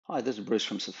Hi, this is Bruce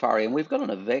from Safiery, and we've got an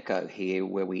Iveco here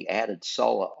where we added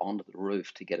solar onto the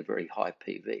roof to get a very high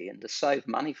PV. And to save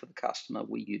money for the customer,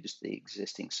 we used the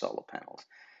existing solar panels.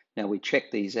 Now, we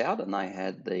checked these out and they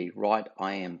had the right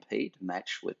IMP to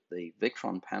match with the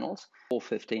Victron panels.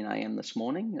 4:15 a.m. this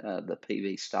morning, the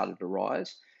PV started to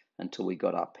rise until we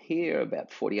got up here,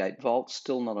 about 48 volts,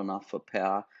 still not enough for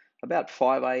power. About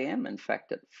 5 a.m., in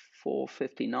fact, at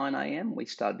 4:59 a.m., we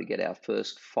started to get our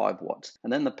first 5 watts.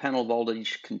 And then the panel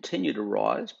voltage continued to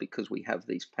rise because we have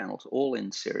these panels all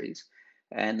in series.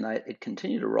 And it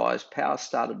continued to rise. Power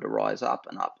started to rise up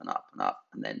and up and up and up.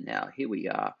 And then now here we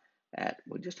are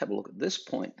we'll just have a look at this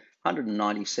point,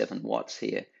 197 watts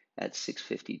here at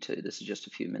 6:52. This is just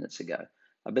a few minutes ago.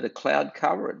 A bit of cloud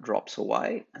cover, it drops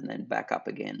away and then back up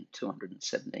again,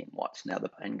 217 watts.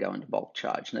 And go into bulk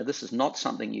charge. Now, this is not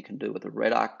something you can do with a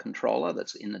red arc controller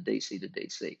that's in the DC to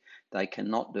DC. They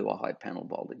cannot do a high panel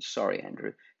voltage. Sorry,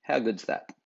 Andrew. How good's that?